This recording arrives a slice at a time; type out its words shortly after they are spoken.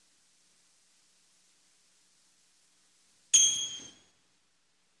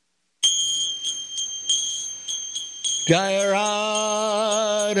Jaya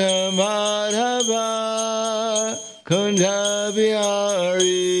Radha Madhava Kunda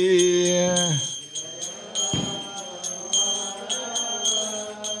Bihari.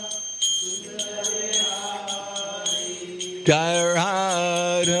 Jaya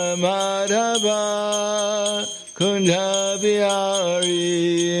Radha Madhava Kunda Bihari.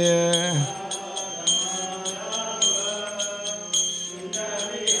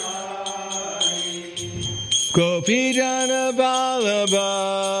 Gopijana Vallabha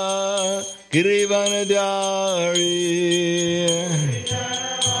Girivanadari.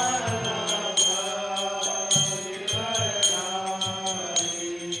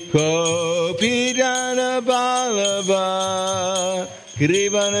 Gopijana Vallabha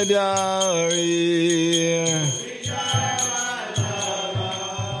Girivanadari.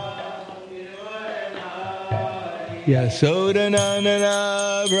 Yasodanandana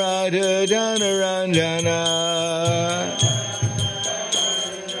Prahladananda Ranjana.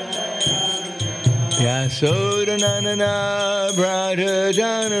 Yasodanandana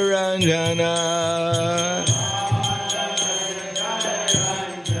Prahladananda Ranjana.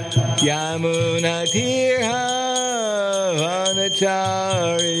 Yamuna Tirha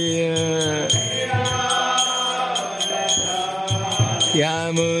Vanacharya.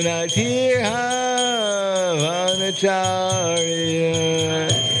 Yamuna Tirha Vanacharya.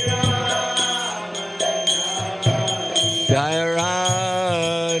 Jaya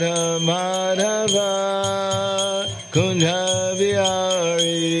Radha Madhava Kunda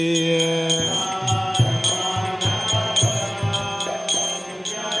Bihari.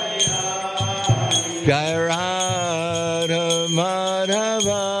 Jaya Radha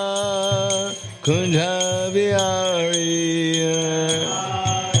Madhava Kunda Bihari.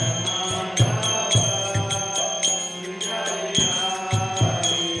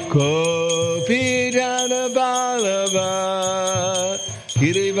 Gopijana Vallabha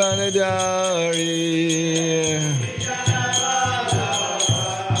Girivanadari.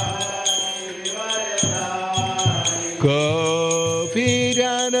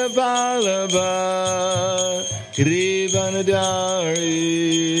 Gopijana Vallabha Girivanadari.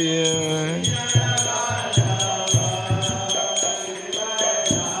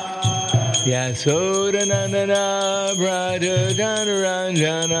 Yasodanandana Prahladananda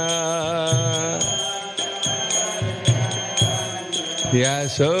Ranjana.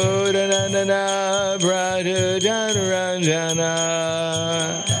 Yasodanandana Prahladananda Ranjana.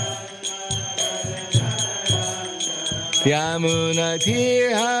 Yamuna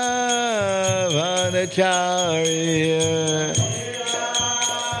Tirha Vanacharya.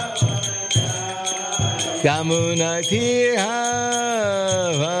 Yamuna Tirha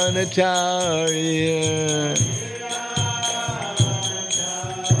Vanacharya.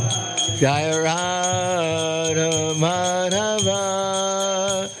 Jaya Radha Madhava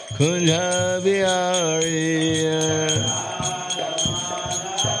Kunda Bihari.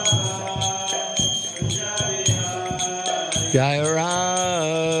 Jaya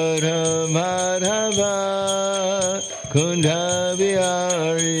Radha Madhava Kunda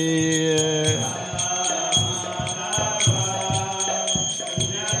Bihari.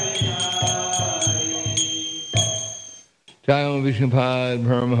 Jayam Vishnupad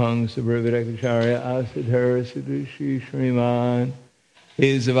Paramahansa Brahmadakacharya Asadhara Siddhishi Shriman.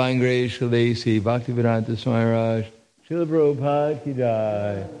 His Divine Grace Shalasi Bhaktivedanta Swami Raj Srila Prabhupada Ki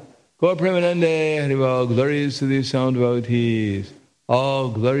Jai. Gaur Premanande Haribol. Glorious to these sound devotees. All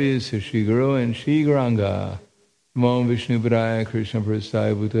glorious to Shri Guru and Shri Gauranga. Namo Vishnu Padaya Krishna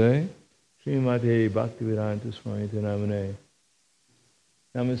Prasthaya Bhutale Srimate Bhaktivedanta Swami Namane.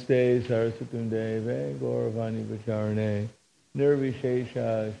 Namaste Saraswatam Deve Gauravani Vacharane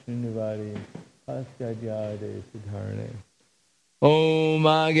Nirvishesha Srinivadi Paschadhyade Siddharane. Om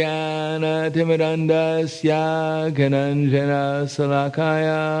Ajnana Timidandasya Gananjana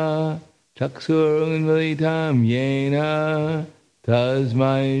Salakaya Chaksurunvalitam Yena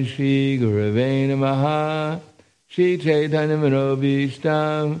Tasmai Shri Gurave Namaha. Shri Chaitanya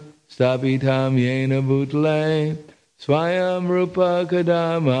Manobhishtam Stapitam Yena Bhutale Swayam Rupa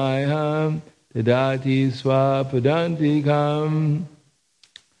Kadamayam Tadati Swapadantikam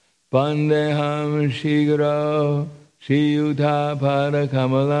Vandeham Shri Guru Shri Yuta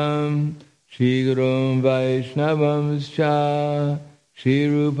Padakamalam Shri Gurum Vaishnavamscha Shri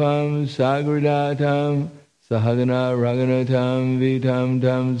Rupam Sagradatam Sahagana Raghunatam Vitam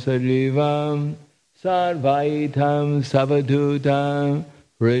Tam Sajivam Sarvaitam Savadutam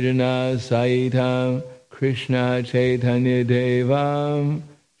Prijana Saitam Krishna Chaitanya Devam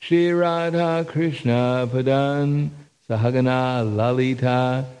Shri Radha Krishna Padan Sahagana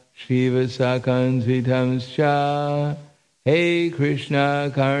Lalita Shiva Sakans Vitamscha. Hey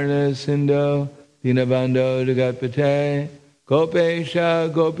Krishna Karna Sindho Dinabando Jagatpate Gopesha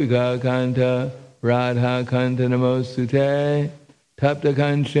Gopika Kanta Radha Kanta Namostute Tapta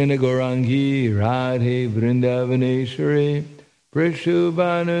Kanchana Gorangi Radhe Vrindavaneshwari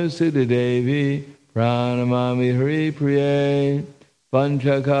Prishubhanu Siddha Devi Pranamami Hari Priye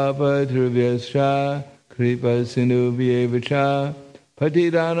Panchakapa Trivyascha Kripa Sindhu Vyevacha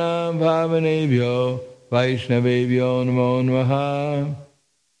Patidanam Bhavanebhyo Vaishnavebhyo Namo Namaha.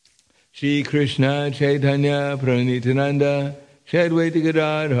 Shri Krishna Chaitanya Pranitananda Shri Advaita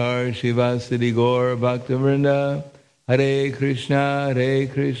Gadadhar Shivasadi Gaur Bhaktivinoda Hare Krishna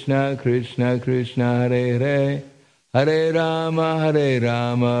Krishna Krishna Hare Hare Hare Rama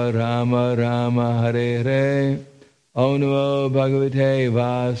Rama Rama Hare Hare. Om Namo Bhagavate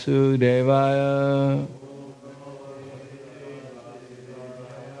Vasudevaya.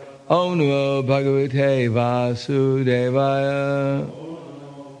 Om Namo Bhagavate Vasudevaya.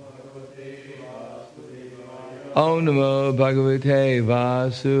 Om Namo Bhagavate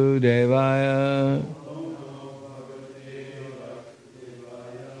Vasudevaya.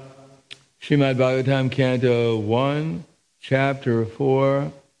 Srimad Bhagavatam, Canto 1, Chapter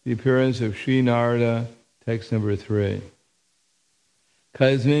 4, the appearance of Sri Narada, text number 3.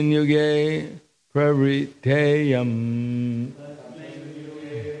 Kasmin Yuge Pravriteyam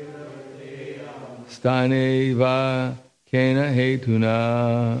Stane Va Kena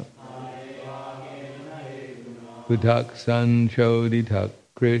Hetuna Kutak Sanchoditak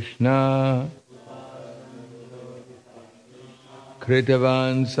Krishna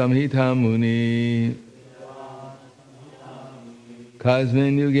Kritavan Samhita Muni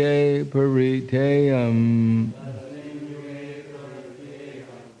Kasmin Yuge Pariteyam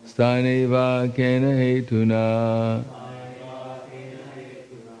Staneva Kena Hetuna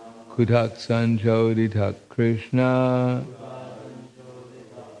Kutak Sanchoditak Krishna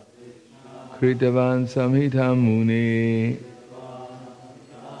Kritavan Samhita Muni.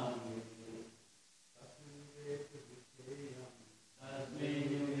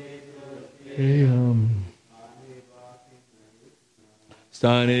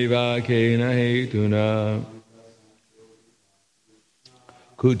 Staneva Kena Hetuna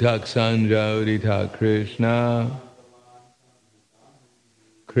Kutak Sanjodita Krishna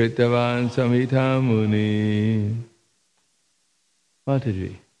Kritavan Samhita Muni.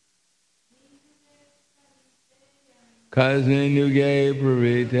 Mataji. Kasmin Yuge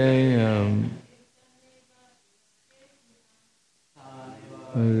Prariteyam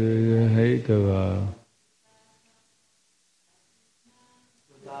Hetava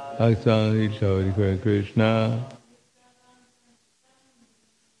Aksan Chodikra Krishna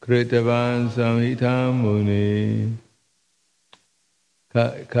Kritavan Samhita Muni.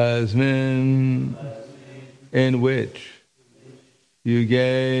 Kasmin, in which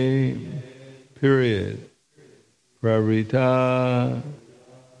Yuge, period, Pravrita,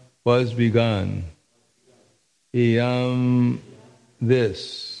 was begun. Iyam,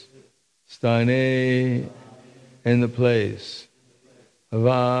 this, Stane, in the place,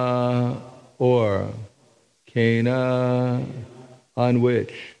 Va, or, Kena, on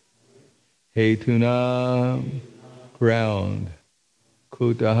which, Hetuna, ground,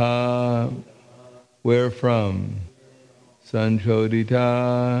 Kutaha, wherefrom,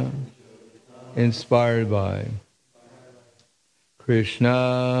 Sanchodita, inspired by,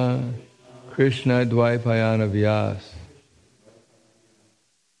 Krishna Dvaipayana Vyas,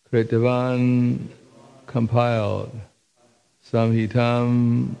 Kritavan, compiled,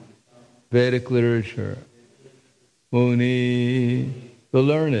 Samhitam, Vedic literature, Muni, the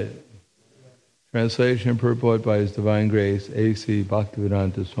learned. Translation and purport by His Divine Grace, A.C.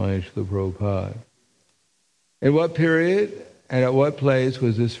 Bhaktivedanta Swami Srila Prabhupada. In what period and at what place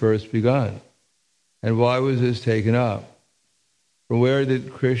was this first begun? And why was this taken up? From where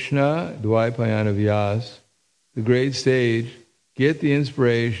did Krishna, Dvaipayana Vyas, the great sage, get the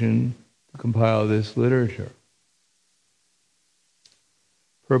inspiration to compile this literature?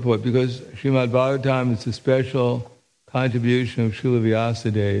 Purport, because Srimad Bhagavatam is a special contribution of Srila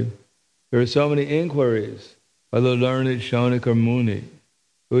Vyasadeva, there are so many inquiries by the learned Shaunaka Muni.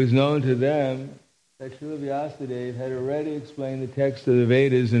 It was known to them that Srila Vyasadeva had already explained the text of the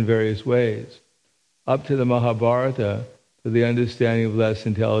Vedas in various ways, up to the Mahabharata, to the understanding of less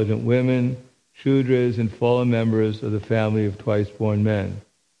intelligent women, Shudras, and fallen members of the family of twice-born men.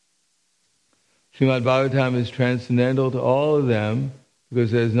 Srimad Bhagavatam is transcendental to all of them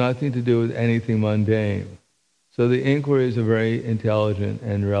because it has nothing to do with anything mundane. So the inquiries are very intelligent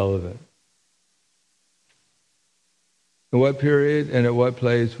and relevant. In what period and at what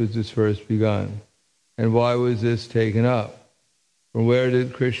place was this first begun? And why was this taken up? From where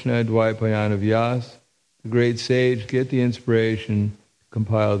did Krishna Dvaipayana Vyas, the great sage, get the inspiration to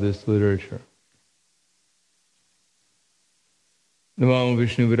compile this literature? Namo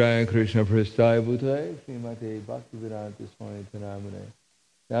Vishnu Vidaya Krishna Prasthaya Bhutaya Srimate Bhaktivedanta Swami Tanamane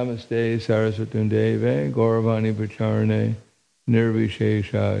Namaste Saraswati Deve Gauravani Pacharane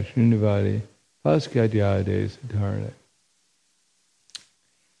Nirvishesha Srinivadi Paskadyade Satarane.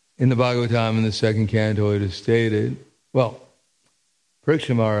 In the Bhagavatam, in the second canto, it is stated,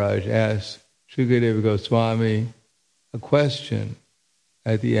 Parikshit Maharaj asked Shukadeva Goswami a question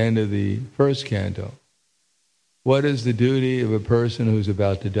at the end of the first canto. What is the duty of a person who's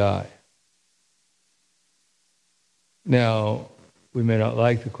about to die? Now, we may not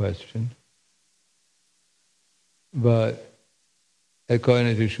like the question, but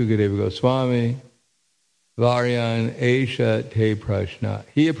according to Shukadeva Goswami, Varyan Esha Te Prashna.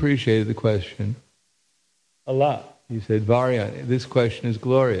 He appreciated the question a lot. He said, Varyan, this question is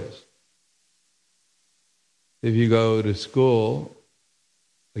glorious. If you go to school,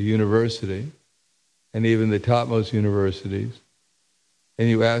 a university, and even the topmost universities, and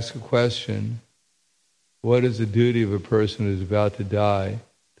you ask a question, what is the duty of a person who's about to die,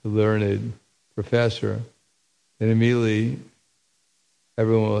 to learned professor, then immediately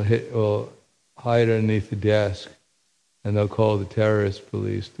everyone will hide underneath the desk, and they'll call the terrorist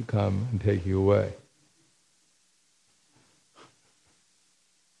police to come and take you away.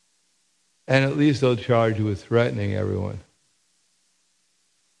 And at least they'll charge you with threatening everyone.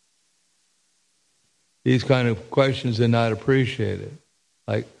 These kind of questions are not appreciated.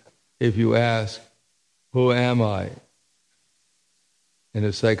 Like if you ask, who am I? In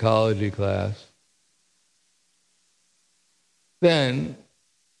a psychology class, then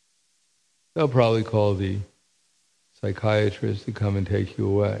they'll probably call the psychiatrist to come and take you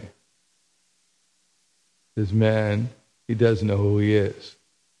away. This man, he doesn't know who he is.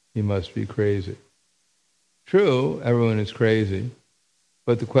 He must be crazy. True, everyone is crazy,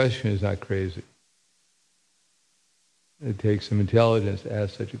 but the question is not crazy. It takes some intelligence to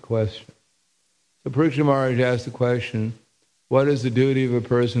ask such a question. So Parikshit Maharaj asked the question, what is the duty of a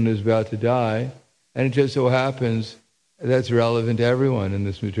person who is about to die? And it just so happens that's relevant to everyone in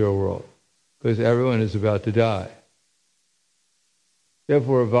this material world, because everyone is about to die.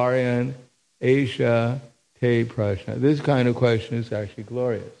 Therefore, Varyan Esha Te Prashna. This kind of question is actually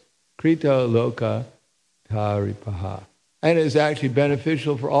glorious. Krita Loka Taripaha. And it's actually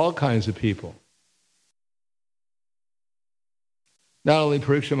beneficial for all kinds of people. Not only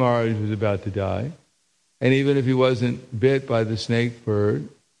Parikshit Maharaj was about to die, and even if he wasn't bit by the snake bird,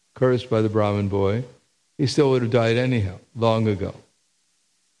 cursed by the Brahmin boy, he still would have died anyhow, long ago.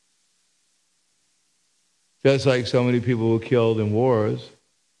 Just like so many people were killed in wars,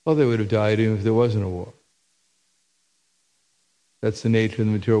 they would have died even if there wasn't a war. That's the nature of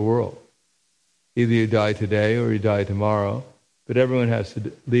the material world. Either you die today or you die tomorrow, but everyone has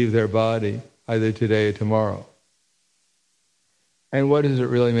to leave their body either today or tomorrow. And what does it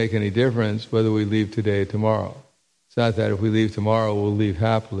really make any difference whether we leave today or tomorrow? It's not that if we leave tomorrow, we'll leave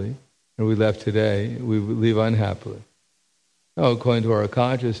happily, and we left today, we leave unhappily. No, according to our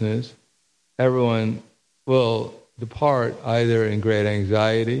consciousness, everyone will depart either in great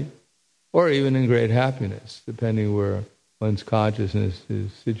anxiety or even in great happiness, depending where one's consciousness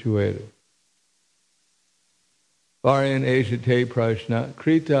is situated. Varyan Esha Te Prashna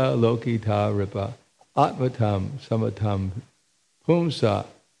Krita Lokita Ripa Atmatam Samatam Pumsa.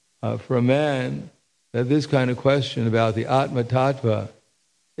 For a man, that this kind of question about the Atma Tattva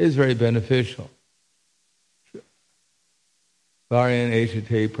is very beneficial. Varyan Esha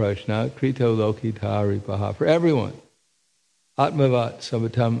Te Prashna Krita Lokita Ripaha. For everyone. Atmavat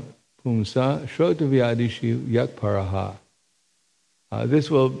Samatam Pumsa Shrota Vyadishu Yakparaha.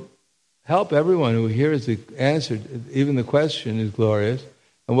 This will help everyone who hears the answer. Even the question is glorious,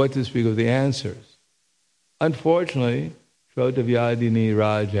 and what to speak of the answers. Unfortunately, Shrotavyadini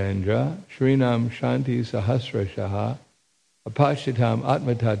Rajendra, Shrinam Shanti Sahasrashaha, Apashitam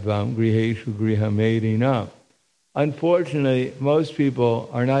Atmatattvam Griheshu Grihamedinam. Unfortunately, most people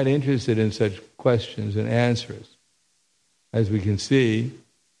are not interested in such questions and answers. As we can see,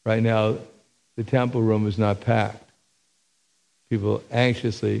 right now, the temple room is not packed. People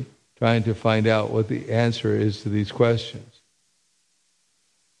anxiously trying to find out what the answer is to these questions.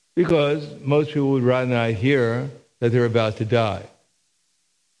 Because most people would rather not hear that they're about to die.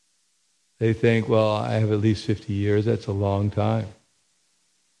 They think, well, I have at least 50 years, that's a long time.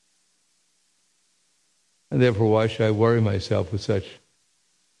 And therefore, why should I worry myself with such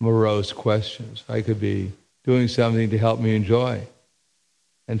morose questions? I could be doing something to help me enjoy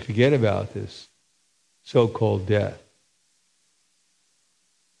and forget about this so-called death.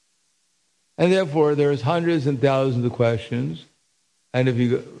 And therefore, there's hundreds and thousands of questions, and if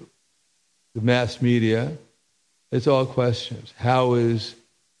you go, the mass media, it's all questions. How is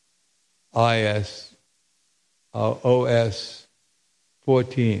OS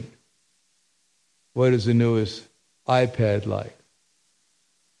 14? What is the newest iPad like?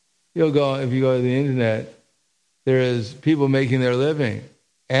 If you go to the internet, there is people making their living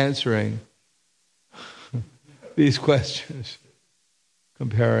answering these questions,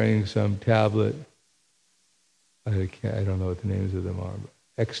 comparing some tablet. I don't know what the names of them are. But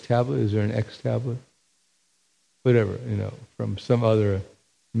X tablet? Is there an X tablet? Whatever, from some other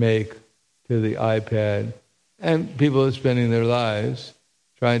make to the iPad. And people are spending their lives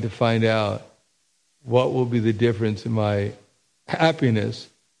trying to find out what will be the difference in my happiness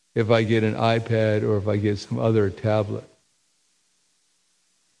if I get an iPad or if I get some other tablet.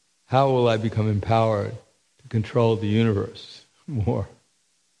 How will I become empowered to control the universe more?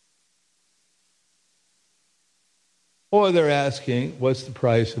 Or they're asking, what's the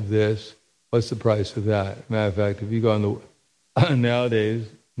price of this? What's the price of that? Matter of fact, if you go on the nowadays,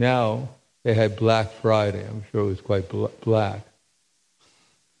 now they had Black Friday. I'm sure it was quite black.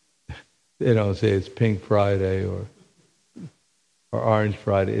 They don't say it's Pink Friday or Orange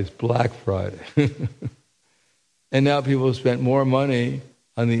Friday. It's Black Friday. And now people have spent more money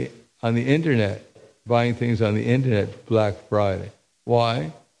on the internet, buying things on the internet for Black Friday.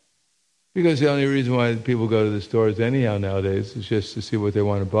 Why? Because the only reason why people go to the stores anyhow nowadays is just to see what they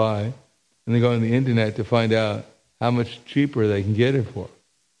want to buy. And they go on the internet to find out how much cheaper they can get it for.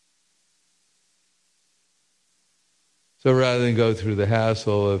 So rather than go through the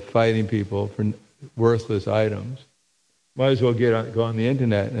hassle of fighting people for worthless items, might as well go on the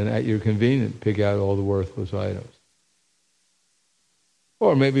internet and at your convenience pick out all the worthless items.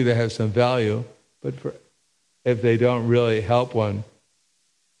 Or maybe they have some value, but if they don't really help one,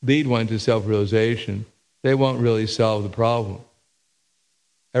 lead one to self-realization, they won't really solve the problem.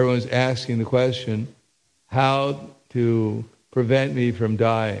 Everyone's asking the question, how to prevent me from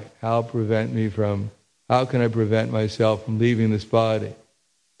dying? How can I prevent myself from leaving this body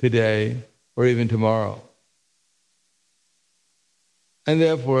today or even tomorrow? And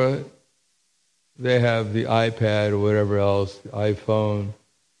therefore, they have the iPad or whatever else, the iPhone.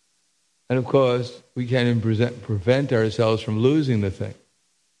 And of course, we can't even prevent ourselves from losing the thing.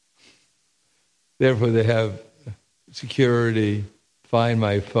 Therefore, they have security, find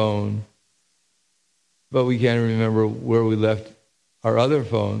my phone, but we can't remember where we left our other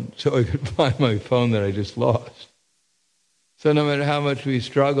phone, so I could find my phone that I just lost. So no matter how much we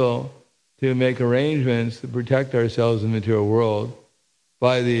struggle to make arrangements to protect ourselves in the material world,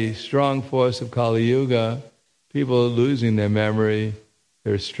 by the strong force of Kali Yuga, people are losing their memory,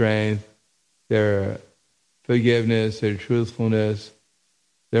 their strength, their forgiveness, their truthfulness,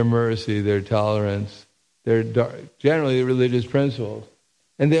 their mercy, their tolerance, their generally religious principles.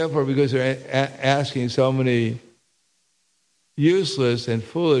 And therefore, because they're asking so many useless and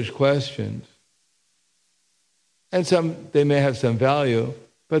foolish questions, and they may have some value,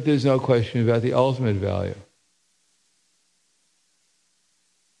 but there's no question about the ultimate value.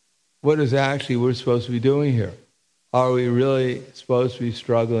 What is actually we're supposed to be doing here? Are we really supposed to be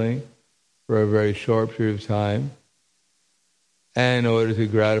struggling for a very short period of time and in order to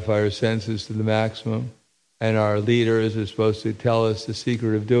gratify our senses to the maximum? And our leaders are supposed to tell us the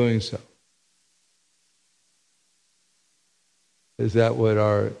secret of doing so. Is that what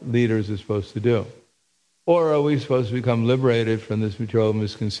our leaders are supposed to do? Or are we supposed to become liberated from this material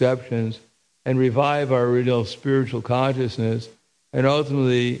misconceptions and revive our original spiritual consciousness and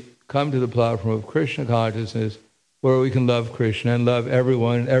ultimately come to the platform of Krishna consciousness where we can love Krishna and love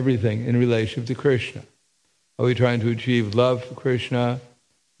everyone and everything in relationship to Krishna? Are we trying to achieve love for Krishna,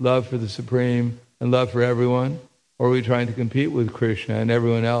 love for the Supreme, and love for everyone? Or are we trying to compete with Krishna and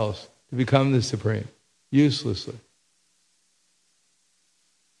everyone else to become the Supreme, uselessly?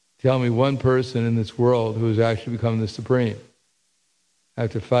 Tell me one person in this world who has actually become the Supreme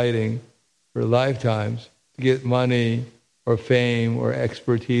after fighting for lifetimes to get money or fame or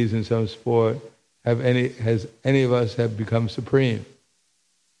expertise in some sport. Has any of us have become Supreme?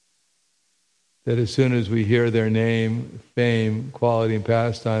 That as soon as we hear their name, fame, quality, and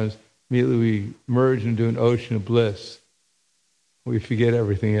pastimes, immediately we merge into an ocean of bliss. We forget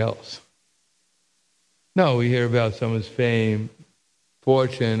everything else. No, we hear about someone's fame,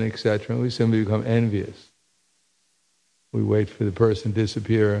 fortune, etc., and we simply become envious. We wait for the person to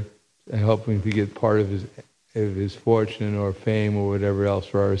disappear and hoping to get part of his fortune or fame or whatever else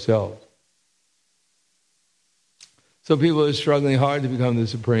for ourselves. So people are struggling hard to become the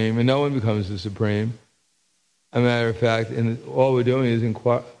Supreme, and no one becomes the Supreme. As a matter of fact, and all we're doing is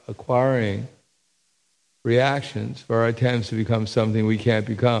acquiring reactions for our attempts to become something we can't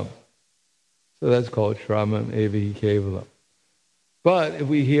become. So that's called Shramam Evahi Kevalam. But if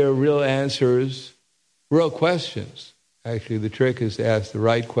we hear real answers, real questions, actually the trick is to ask the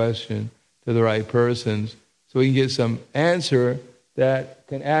right question to the right persons so we can get some answer that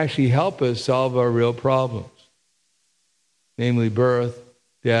can actually help us solve our real problems, namely birth,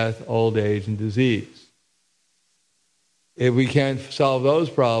 death, old age, and disease. If we can't solve those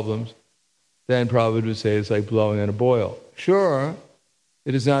problems, then Prabhupada would say it's like blowing on a boil. Sure,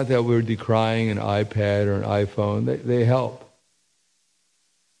 it is not that we're decrying an iPad or an iPhone. They help.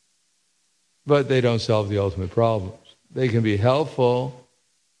 But they don't solve the ultimate problems. They can be helpful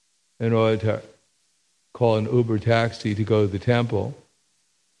in order to call an Uber taxi to go to the temple.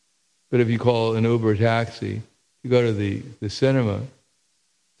 But if you call an Uber taxi to go to the cinema,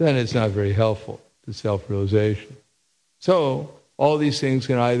 then it's not very helpful to self-realization. So all these things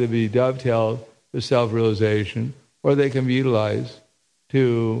can either be dovetailed for self-realization, or they can be utilized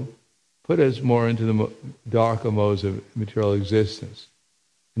to put us more into the darker modes of material existence.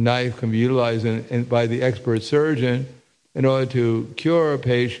 A knife can be utilized by the expert surgeon in order to cure a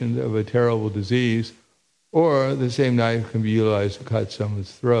patient of a terrible disease, or the same knife can be utilized to cut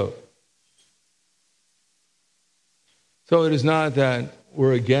someone's throat. So it is not that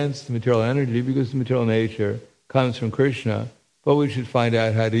we're against the material energy, because the material nature comes from Krishna, but we should find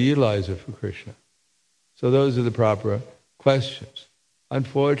out how to utilize it for Krishna. So those are the proper questions.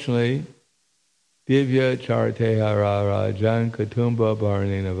 Unfortunately, Divya Charteha Rajan Katumba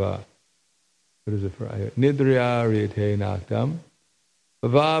Bharanenava. What is it for? Nidriya Riyate Naktam.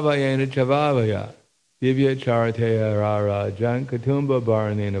 Bhavavayena Chavavaya. Divya Charteha Rajan Katumba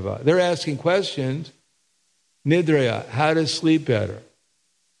Bharanenava. They're asking questions. Nidriya, how to sleep better.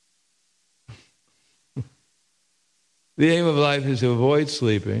 The aim of life is to avoid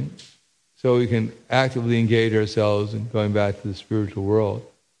sleeping, so we can actively engage ourselves in going back to the spiritual world.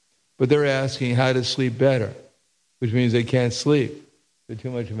 But they're asking how to sleep better, which means they can't sleep. There's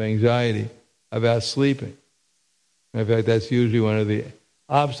too much of anxiety about sleeping. In fact, that's usually one of the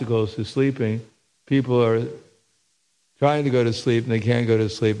obstacles to sleeping. People are trying to go to sleep and they can't go to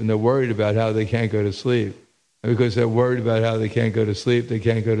sleep, and they're worried about how they can't go to sleep. And because they're worried about how they can't go to sleep, they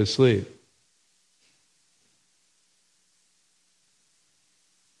can't go to sleep.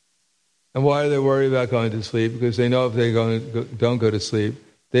 And why are they worried about going to sleep? Because they know if they don't go to sleep,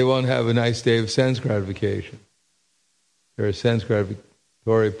 they won't have a nice day of sense gratification. Their sense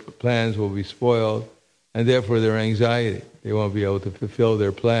gratificatory plans will be spoiled, and therefore their anxiety. They won't be able to fulfill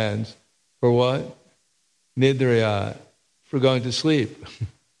their plans. For what? Nidriya, for going to sleep.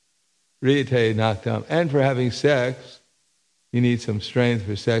 Riyate naktam. And for having sex. You need some strength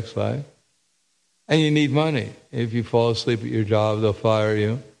for sex life. And you need money. If you fall asleep at your job, they'll fire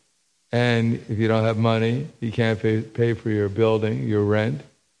you. And if you don't have money, you can't pay for your building, your rent,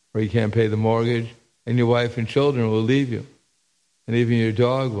 or you can't pay the mortgage, and your wife and children will leave you. And even your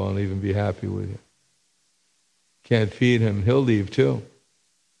dog won't even be happy with you. Can't feed him, he'll leave too.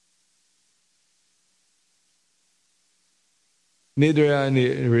 Nidra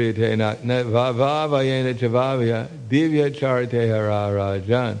nirite vavayena chavavya divya charte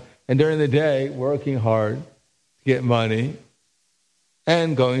hararajan. And during the day, working hard to get money,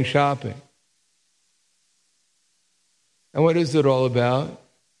 and going shopping. And what is it all about?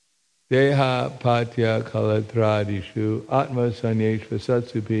 Deha patya kalatradishu atma sanyeshva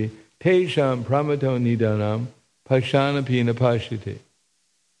satsupi tesham pramato nidanam pashanapina pashiti.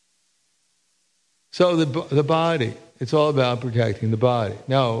 So the body, it's all about protecting the body.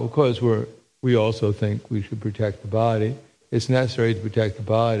 Now, of course, we also think we should protect the body. It's necessary to protect the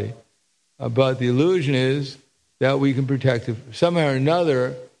body. But the illusion is that we can protect it somehow or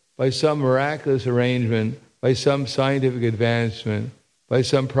another by some miraculous arrangement, by some scientific advancement, by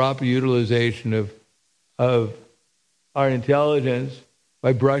some proper utilization of our intelligence,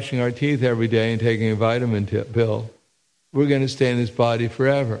 by brushing our teeth every day and taking a vitamin pill. We're going to stay in this body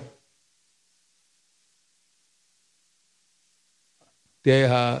forever.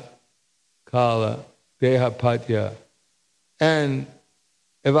 Deha kala, deha patya. And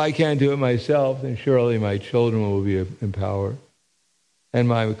if I can't do it myself, then surely my children will be empowered. And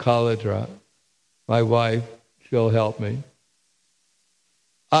my kalatra, my wife, she'll help me.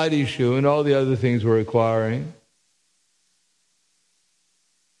 Adishu, and all the other things we're acquiring.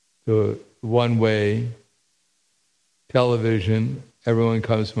 The one-way television, everyone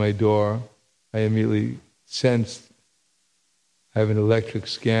comes to my door. I immediately sense I have an electric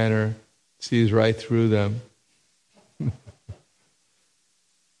scanner, sees right through them.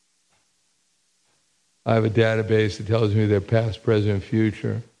 I have a database that tells me their past, present,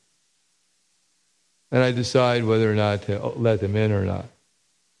 future. And I decide whether or not to let them in or not.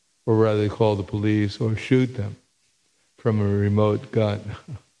 Or rather call the police or shoot them from a remote gun.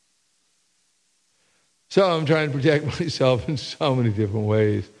 So I'm trying to protect myself in so many different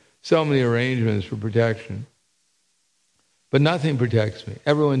ways. So many arrangements for protection. But nothing protects me.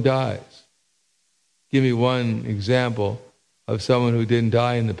 Everyone dies. Give me one example of someone who didn't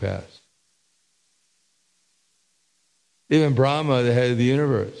die in the past. Even Brahma, the head of the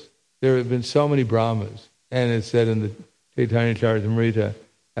universe. There have been so many Brahmas. And it's said in the Chaitanya Charitamrita,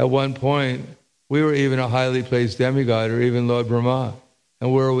 at one point, we were even a highly placed demigod or even Lord Brahma.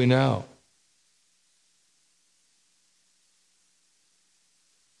 And where are we now?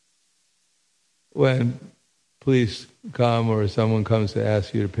 When police come or someone comes to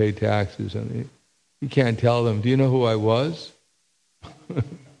ask you to pay taxes, and you can't tell them, do you know who I was? Do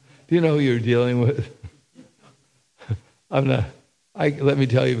you know who you're dealing with? Let me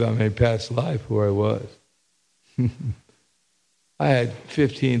tell you about my past life, who I was. I had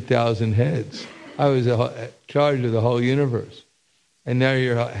 15,000 heads. I was in charge of the whole universe. And now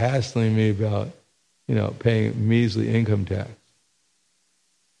you're hassling me about, paying measly income tax.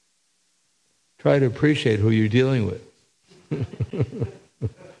 Try to appreciate who you're dealing with.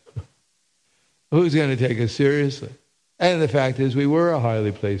 Who's going to take us seriously? And the fact is, we were a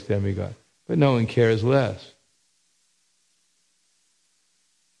highly placed demigod, but no one cares less.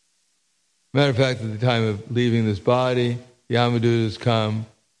 Matter of fact, at the time of leaving this body, the Yamadutas come,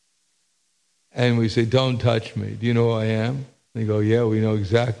 and we say, don't touch me. Do you know who I am? And they go, yeah, we know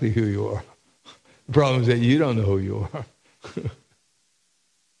exactly who you are. The problem is that you don't know who you are.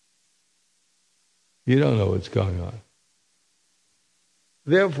 You don't know what's going on.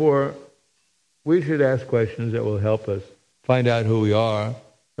 Therefore, we should ask questions that will help us find out who we are,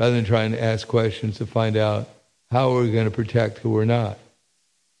 rather than trying to ask questions to find out how we're going to protect who we're not,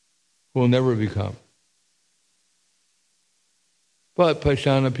 who we'll never become. But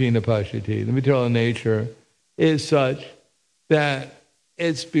pashanapina pashyati, the material nature is such that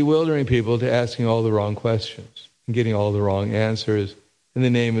it's bewildering people to asking all the wrong questions and getting all the wrong answers in the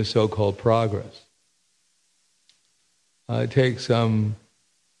name of so-called progress. It takes some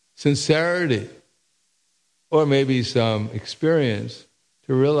sincerity or maybe some experience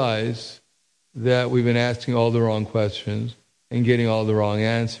to realize that we've been asking all the wrong questions and getting all the wrong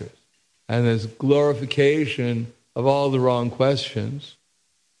answers. And this glorification of all the wrong questions,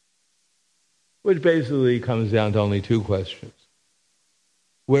 which basically comes down to only two questions.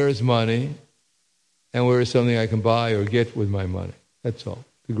 Where is money? And where is something I can buy or get with my money? That's all,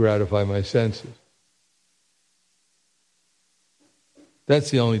 to gratify my senses.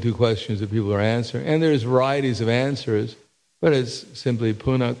 That's the only two questions that people are answering. And there's varieties of answers, but it's simply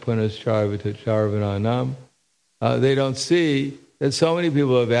punak punas charvita charvananam. They don't see that so many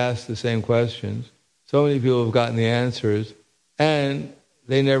people have asked the same questions, so many people have gotten the answers, and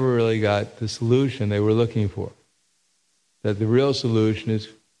they never really got the solution they were looking for. That the real solution is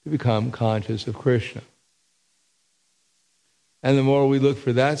to become conscious of Krishna. And the more we look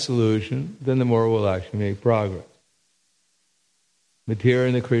for that solution, then the more we'll actually make progress.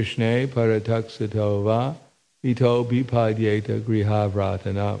 Matirana Krishna parataksatova ito bipadyeta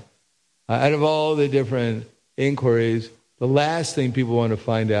grihavratanam. Out of all the different inquiries, the last thing people want to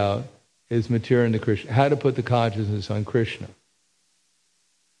find out is Matirana Krishna, how to put the consciousness on Krishna.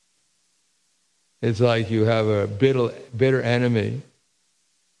 It's like you have a bitter enemy,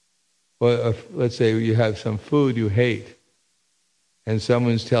 or let's say you have some food you hate, and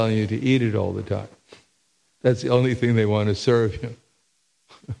someone's telling you to eat it all the time. That's the only thing they want to serve you.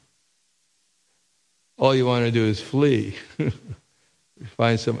 All you want to do is flee.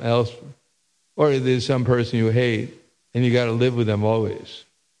 Find someone else. Or there's some person you hate, and you got to live with them always.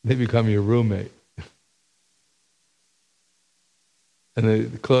 They become your roommate.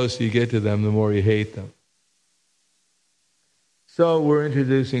 And the closer you get to them, the more you hate them. So we're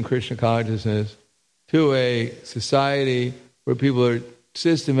introducing Krishna consciousness to a society where people are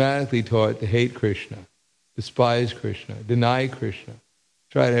systematically taught to hate Krishna, despise Krishna, deny Krishna,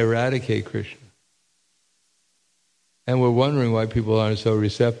 try to eradicate Krishna. And we're wondering why people aren't so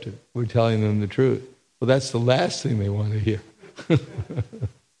receptive. We're telling them the truth. Well, that's the last thing they want to hear.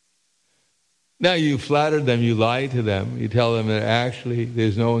 Now you flattered them, you lied to them, you tell them that actually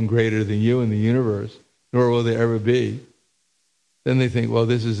there's no one greater than you in the universe, nor will there ever be. Then they think, well,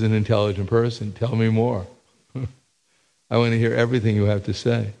 this is an intelligent person, tell me more. I want to hear everything you have to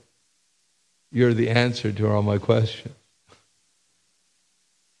say. You're the answer to all my questions.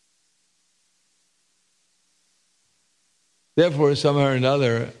 Therefore, somehow or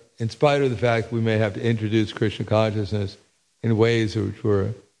another, in spite of the fact we may have to introduce Krishna consciousness in ways which were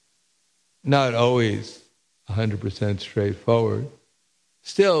not always 100% straightforward,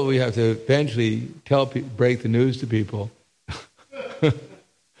 still we have to eventually break the news to people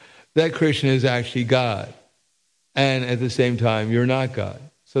that Krishna is actually God. And at the same time, you're not God.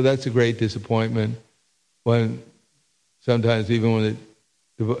 So that's a great disappointment when sometimes even when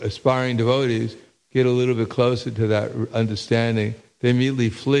the aspiring devotees get a little bit closer to that understanding, they immediately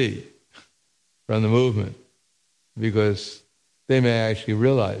flee from the movement because they may actually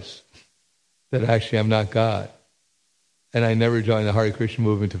realize that actually I'm not God. And I never joined the Hare Krishna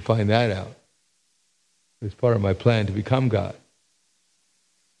movement to find that out. It was part of my plan to become God.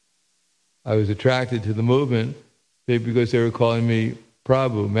 I was attracted to the movement because they were calling me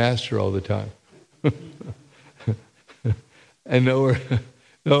Prabhu, Master, all the time. And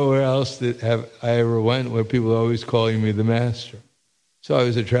nowhere else I ever went where people were always calling me the Master. So I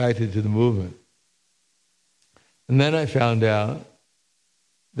was attracted to the movement. And then I found out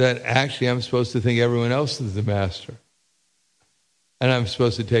that actually I'm supposed to think everyone else is the Master. And I'm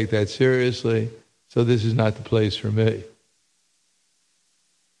supposed to take that seriously, so this is not the place for me.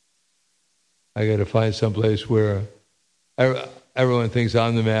 I got to find some place where everyone thinks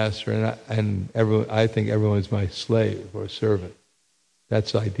I'm the Master, and I think everyone's my slave or servant.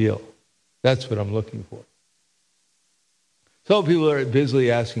 That's ideal. That's what I'm looking for. So people are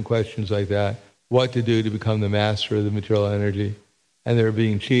busily asking questions like that, what to do to become the master of the material energy, and they're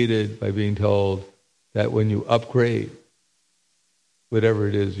being cheated by being told that when you upgrade whatever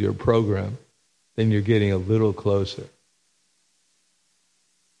it is, your program, then you're getting a little closer.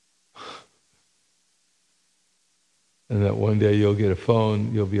 And that one day you'll get a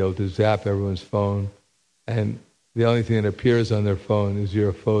phone, you'll be able to zap everyone's phone, and the only thing that appears on their phone is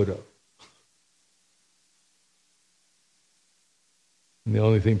your photo. And the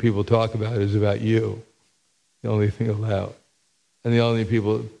only thing people talk about is about you. The only thing allowed. And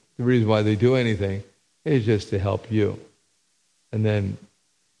the reason why they do anything is just to help you. And then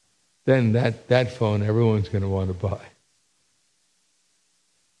that phone everyone's going to want to buy.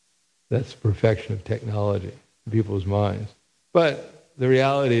 That's the perfection of technology in people's minds. But the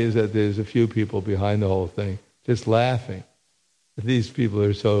reality is that there's a few people behind the whole thing just laughing. These people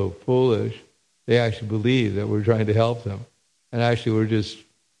are so foolish, they actually believe that we're trying to help them. And actually we're just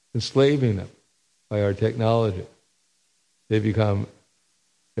enslaving them by our technology. They've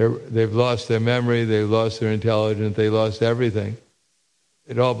lost their memory, they've lost their intelligence, they lost everything.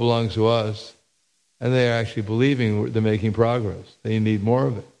 It all belongs to us. And they're actually believing they're making progress. They need more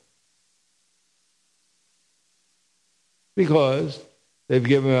of it. Because they've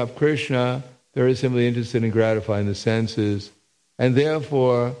given up Krishna, they're simply interested in gratifying the senses, and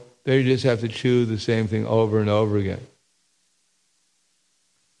therefore they just have to chew the same thing over and over again.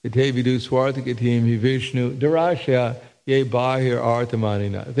 Itevidu swartikatim hi Vishnu darashya ye bahir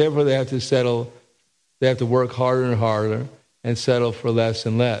artamanina. Therefore they have to work harder and harder and settle for less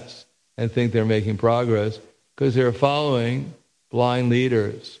and less and think they're making progress because they're following blind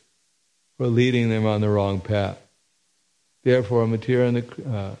leaders who are leading them on the wrong path. Therefore, material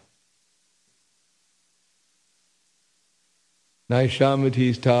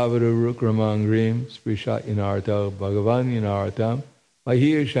Naishamatis tavadu rukramangrim sprishat inarta bhagavan inartam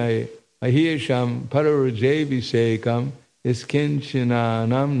mahiyasham pararajavisekam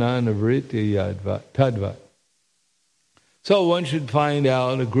iskinchinanam nanavriti tadva. So one should find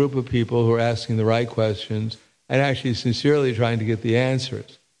out a group of people who are asking the right questions and actually sincerely trying to get the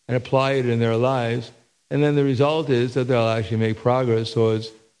answers and apply it in their lives. And then the result is that they'll actually make progress towards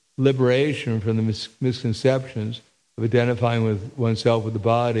liberation from the misconceptions of identifying with oneself with the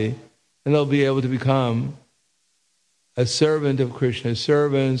body. And they'll be able to become a servant of Krishna's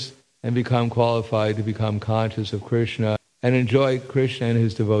servants and become qualified to become conscious of Krishna and enjoy Krishna and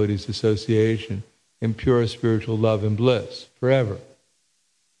his devotees' association in pure spiritual love and bliss forever.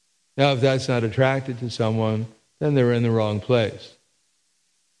 Now, if that's not attracted to someone, then they're in the wrong place.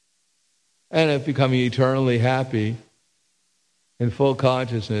 And if becoming eternally happy in full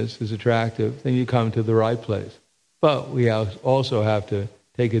consciousness is attractive, then you come to the right place. But we also have to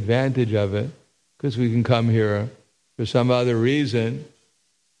take advantage of it because we can come here for some other reason.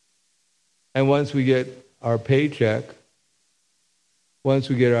 And once we get our paycheck, once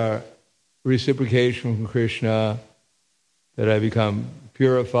we get our reciprocation from Krishna, that I become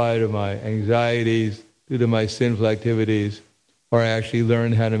purified of my anxieties due to my sinful activities, or I actually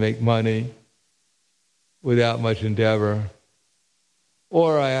learn how to make money without much endeavor,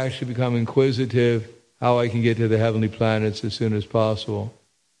 or I actually become inquisitive how I can get to the heavenly planets as soon as possible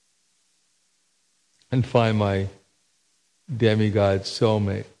and find my demigod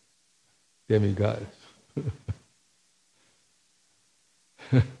soulmate. demigods.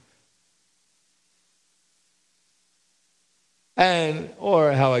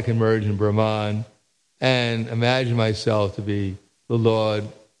 Or how I can merge in Brahman and imagine myself to be the Lord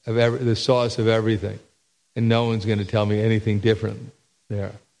of the source of everything. And no one's going to tell me anything different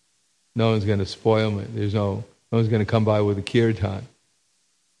there. No one's going to spoil me. No one's going to come by with a kirtan,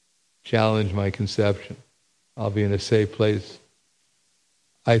 challenge my conception. I'll be in a safe place,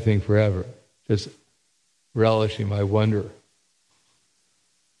 I think, forever, just relishing my wonder.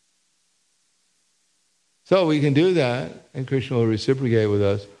 So we can do that, and Krishna will reciprocate with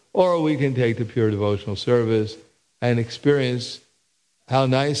us, or we can take the pure devotional service and experience how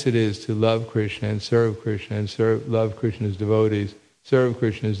nice it is to love Krishna and serve Krishna and love Krishna's devotees, serve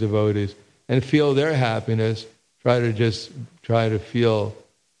Krishna's devotees, and feel their happiness. Try to feel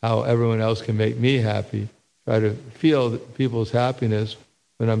how everyone else can make me happy. Try to feel people's happiness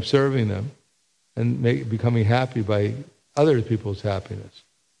when I'm serving them, and becoming happy by other people's happiness.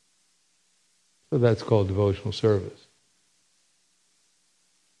 So that's called devotional service.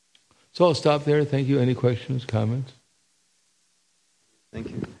 So I'll stop there. Thank you. Any questions, comments? Thank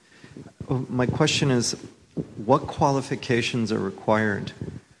you. My question is, what qualifications are required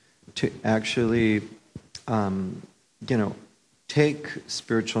to actually, take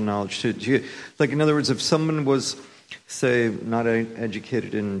spiritual knowledge? In other words, if someone was, say, not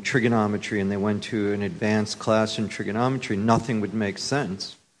educated in trigonometry and they went to an advanced class in trigonometry, nothing would make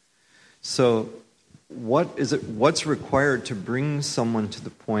sense. So what's required to bring someone to the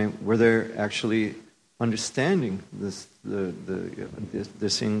point where they're actually understanding this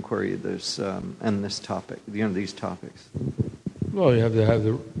inquiry, and this topic, these topics? Well, you have to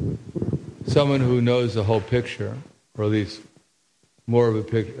have someone who knows the whole picture, or at least more of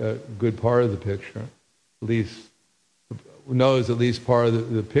a good part of the picture, at least knows at least part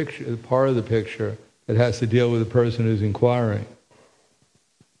of the picture that has to deal with the person who's inquiring.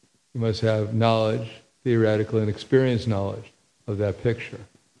 You must have knowledge, theoretical and experienced knowledge of that picture.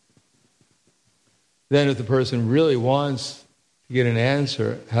 Then if the person really wants to get an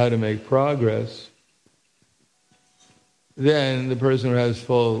answer, how to make progress, then the person who has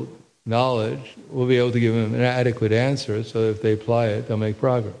full knowledge will be able to give them an adequate answer, so that if they apply it, they'll make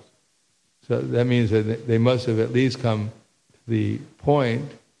progress. So that means that they must have at least come to the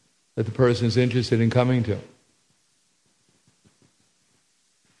point that the person is interested in coming to.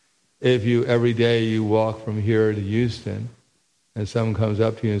 If every day you walk from here to Houston, and someone comes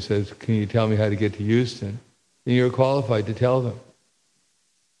up to you and says, "Can you tell me how to get to Houston?" then you're qualified to tell them.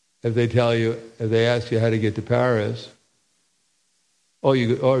 If they ask you how to get to Paris, all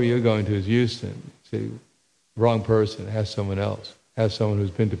you're going to is Houston. Say, wrong person, ask someone else. Ask someone who's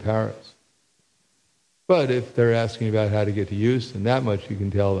been to Paris. But if they're asking about how to get to Houston, that much you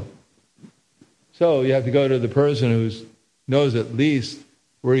can tell them. So you have to go to the person who knows at least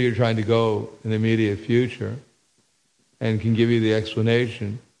where you're trying to go in the immediate future, and can give you the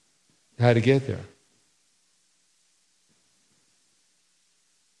explanation how to get there.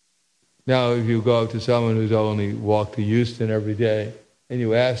 Now, if you go up to someone who's only walked to Houston every day, and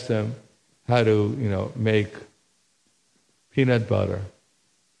you ask them how to, make peanut butter,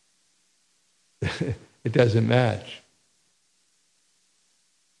 it doesn't match.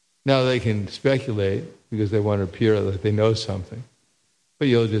 Now they can speculate because they want to appear that they know something, but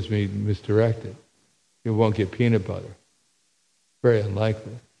you'll just be misdirected. You won't get peanut butter. Very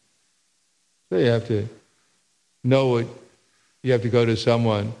unlikely. So you have to you have to go to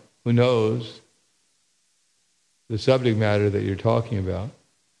someone who knows the subject matter that you're talking about,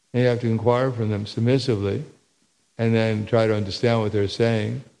 and you have to inquire from them submissively, and then try to understand what they're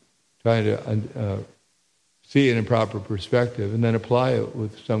saying, trying to see it in proper perspective, and then apply it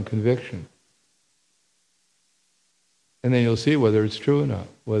with some conviction. And then you'll see whether it's true or not,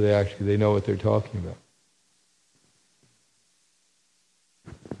 whether they know what they're talking about.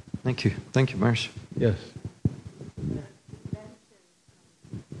 Thank you. Thank you, Maharsh. Yes.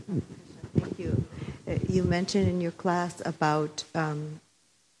 Thank you. You mentioned in your class about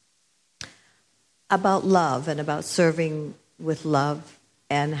love and about serving with love,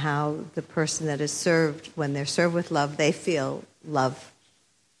 and how the person that is served, when they're served with love, they feel love.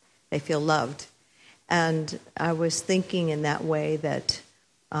 They feel loved. And I was thinking in that way that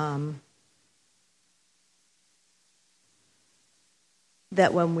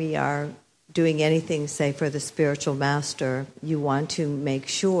that when we are doing anything, say, for the spiritual master, you want to make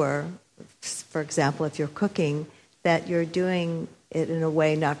sure, for example, if you're cooking, that you're doing it in a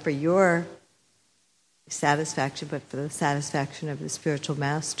way not for your satisfaction, but for the satisfaction of the spiritual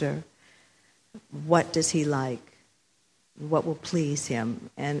master. What does he like? What will please him?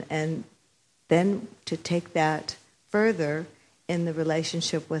 And then to take that further in the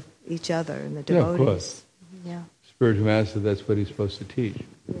relationship with each other and the Yeah, devotees. of course. Yeah. Spiritual master, that's what he's supposed to teach.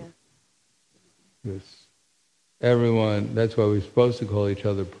 Yeah. Yes. Everyone, that's why we're supposed to call each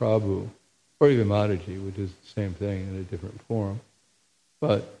other Prabhu, or even Mataji, which is the same thing in a different form.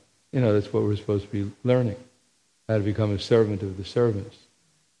 But, that's what we're supposed to be learning, how to become a servant of the servants.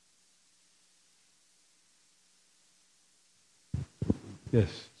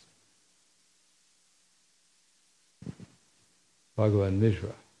 Yes. Bhagavan Mishra.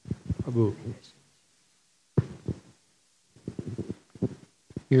 Prabhu.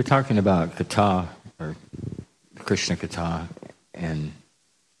 You were talking about Katha, or Krishna Katha, and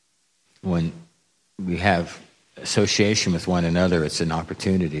when we have association with one another, it's an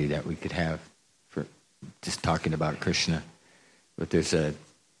opportunity that we could have for just talking about Krishna. But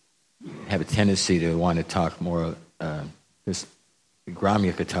have a tendency to want to talk more. This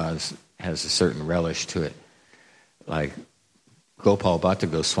Gramya Katha has a certain relish to it. Like Gopal Bhatta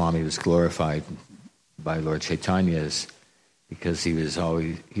Goswami was glorified by Lord Chaitanya's because he was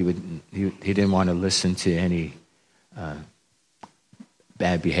always he didn't want to listen to any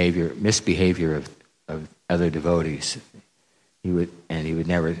bad behavior, misbehavior of other devotees. He would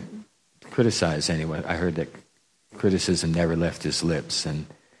never criticize anyone. I heard that criticism never left his lips, and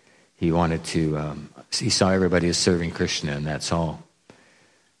he wanted to. He saw everybody as serving Krishna, and that's all.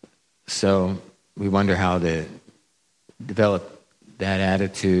 So we wonder how to develop that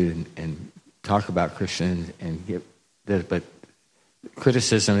attitude and talk about Krishna and get that. But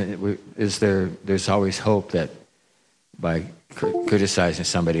criticism is there. There's always hope that by criticizing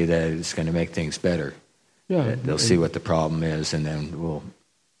somebody that it's going to make things better. Yeah, they'll see what the problem is, and then we'll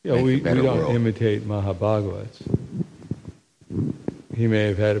make a better world. We don't imitate Mahabhagavats. He may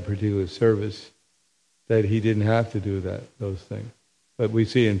have had a particular service that he didn't have to do those things. But we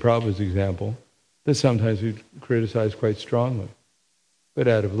see in Prabhupada's example that sometimes we criticize quite strongly, but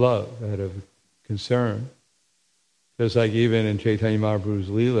out of love, out of concern. Just like even in Chaitanya Mahaprabhu's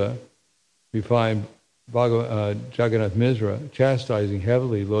Leela, we find Jagannath Mishra chastising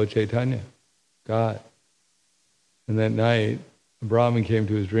heavily Lord Chaitanya, God. And that night, a Brahmin came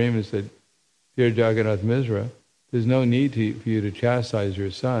to his dream and said, "Dear Jagannath Mishra, there's no need for you to chastise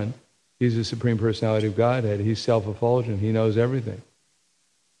your son. He's the Supreme Personality of Godhead. He's self-effulgent. He knows everything."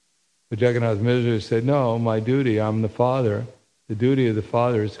 But Jagannath Mishra said, "No, my duty, I'm the father. The duty of the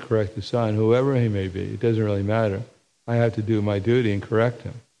father is to correct the son, whoever he may be. It doesn't really matter. I have to do my duty and correct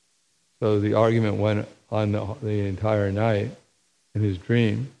him." So the argument went on the entire night in his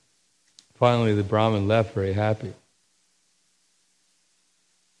dream. Finally, the Brahmin left very happy.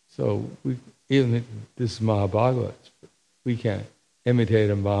 So even this is Mahabhagavat. We can't imitate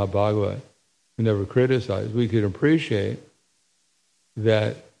a Mahabhagavat. We never criticize. We could appreciate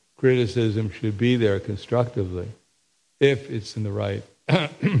that criticism should be there constructively if it's in the right,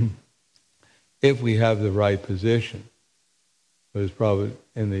 if we have the right position. It was probably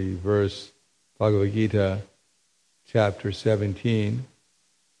in the verse, Bhagavad Gita, chapter 17,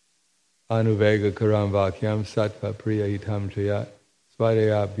 Anuvega karam vakyam sattva priya hitam chayat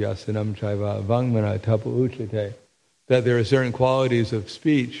svadaya abhyasanam chaiva vangmana tapu uchate. That there are certain qualities of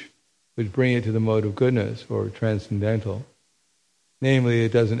speech which bring it to the mode of goodness or transcendental. Namely,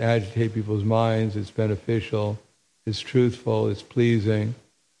 it doesn't agitate people's minds, it's beneficial, it's truthful, it's pleasing,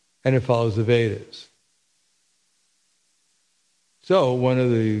 and it follows the Vedas. So, one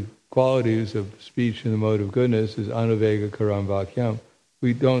of the qualities of speech in the mode of goodness is anuvega karam vakyam.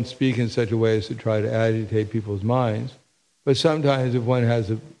 We don't speak in such a way as to try to agitate people's minds, but sometimes if one has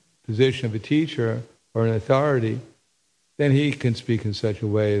a position of a teacher or an authority, then he can speak in such a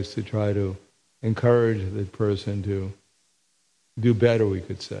way as to try to encourage the person to do better, we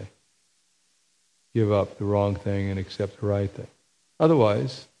could say. Give up the wrong thing and accept the right thing.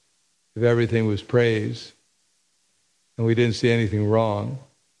 Otherwise, if everything was praise and we didn't see anything wrong,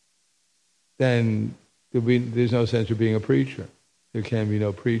 then there's no sense of being a preacher. There can be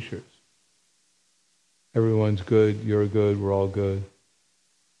no preachers. Everyone's good, you're good, we're all good.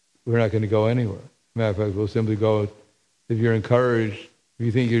 We're not going to go anywhere. Matter of fact, we'll simply go, if you're encouraged, if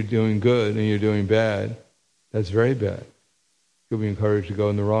you think you're doing good and you're doing bad, that's very bad. You'll be encouraged to go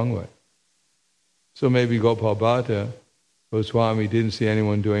in the wrong way. So maybe Gopal Bhatta Goswami didn't see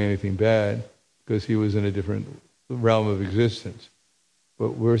anyone doing anything bad because he was in a different realm of existence.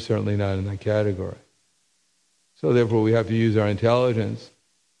 But we're certainly not in that category. So therefore we have to use our intelligence,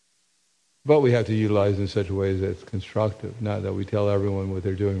 but we have to utilize it in such a way that it's constructive, not that we tell everyone what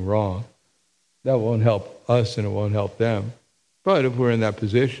they're doing wrong. That won't help us and it won't help them. But if we're in that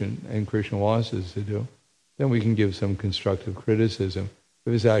position, and Krishna wants us to do, then we can give some constructive criticism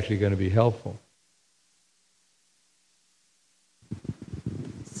if it's actually going to be helpful.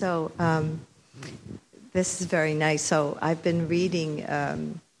 So this is very nice. So I've been reading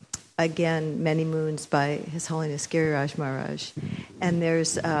again Many Moons by His Holiness Giriraj Maharaj, and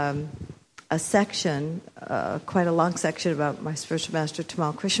there's a section, quite a long section about my spiritual master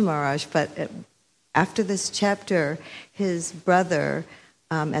Tamal Krishna Maharaj. But after this chapter, his brother,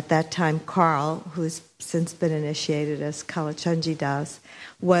 at that time Karl, who's since been initiated as Kalachandji Das,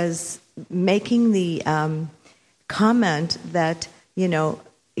 was making the comment that Srila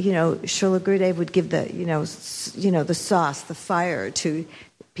Gurudev would give the sauce, the fire to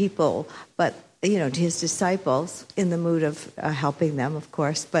people, but to his disciples in the mood of helping them, of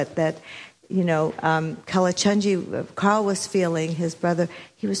course, but that Kalachandji, Karl was feeling, his brother,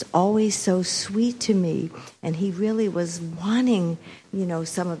 he was always so sweet to me, and he really was wanting,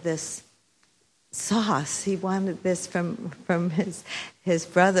 some of this sauce. He wanted this from his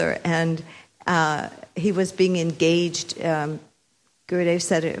brother, and he was being engaged. Gurudev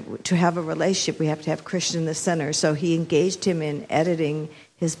said to have a relationship, we have to have Krishna in the center. So he engaged him in editing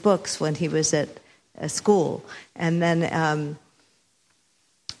his books when he was at school, and then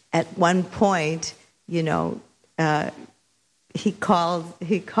at one point, he called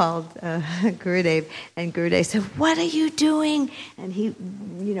Gurudev, and Gurudev said, "What are you doing?" And he,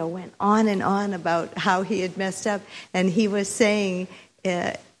 went on and on about how he had messed up, and he was saying,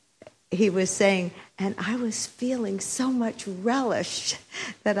 and I was feeling so much relish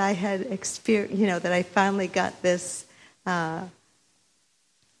that I had experienced, that I finally got this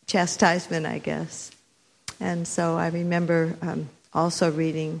chastisement, I guess. And so I remember also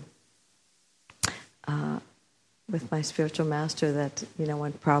reading with my spiritual master that,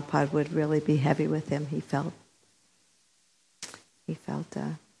 when Prabhupada would really be heavy with him, he felt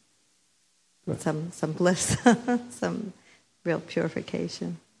some bliss, some real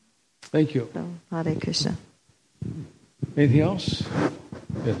purification. Thank you. So, Hare Krishna. Anything else?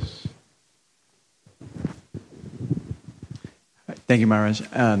 Yes. Thank you, Maharaj.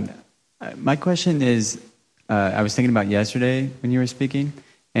 My question is, I was thinking about yesterday when you were speaking,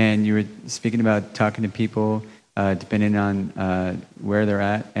 and you were speaking about talking to people depending on where they're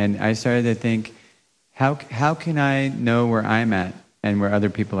at, and I started to think, how can I know where I'm at and where other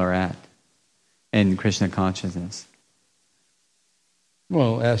people are at in Krishna consciousness?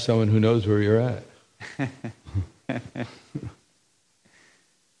 Well, ask someone who knows where you're at.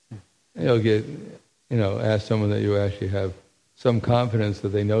 You'll get, ask someone that you actually have some confidence that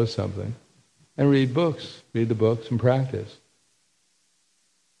they know something, and read the books and practice.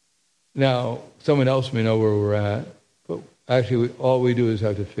 Now, someone else may know where we're at, but actually all we do is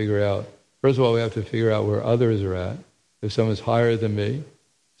have to figure out, first of all, we have to figure out where others are at. If someone's higher than me,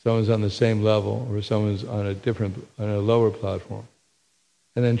 someone's on the same level, or someone's on a lower platform,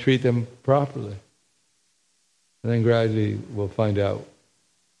 and then treat them properly. And then gradually we'll find out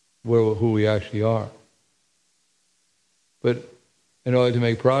who we actually are. But in order to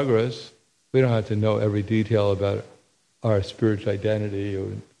make progress, we don't have to know every detail about our spiritual identity,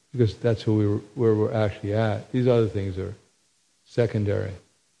 because that's where we're actually at. These other things are secondary,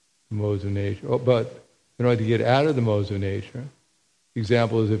 the modes of nature. But in order to get out of the modes of nature,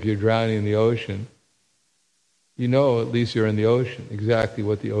 example is if you're drowning in the ocean, at least you're in the ocean, exactly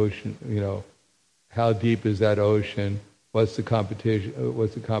what the ocean, how deep is that ocean, what's the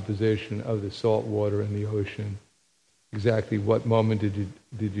composition of the salt water in the ocean, exactly what moment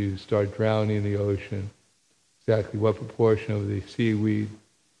did you start drowning in the ocean, exactly what proportion of the seaweed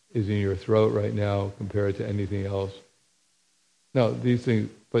is in your throat right now compared to anything else. No, these things,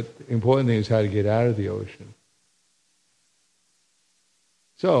 but the important thing is how to get out of the ocean.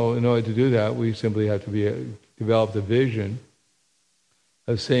 So, in order to do that, we simply have to develop the vision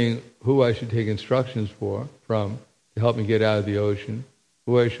of saying who I should take instructions from to help me get out of the ocean,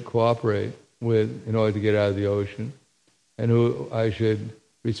 who I should cooperate with in order to get out of the ocean, and who I should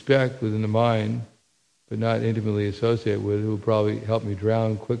respect within the mind, but not intimately associate with, who will probably help me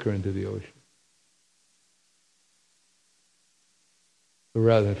drown quicker into the ocean. But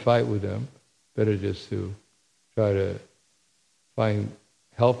rather than fight with them, better just to try to find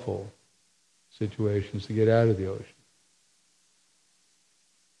helpful situations to get out of the ocean.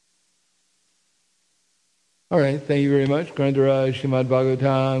 All right, thank you very much. Grantaraj Srimad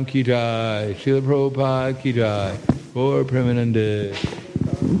Bhagavatam Ki Jai, Srila Prabhupada Ki Jai, Gaur Premanande.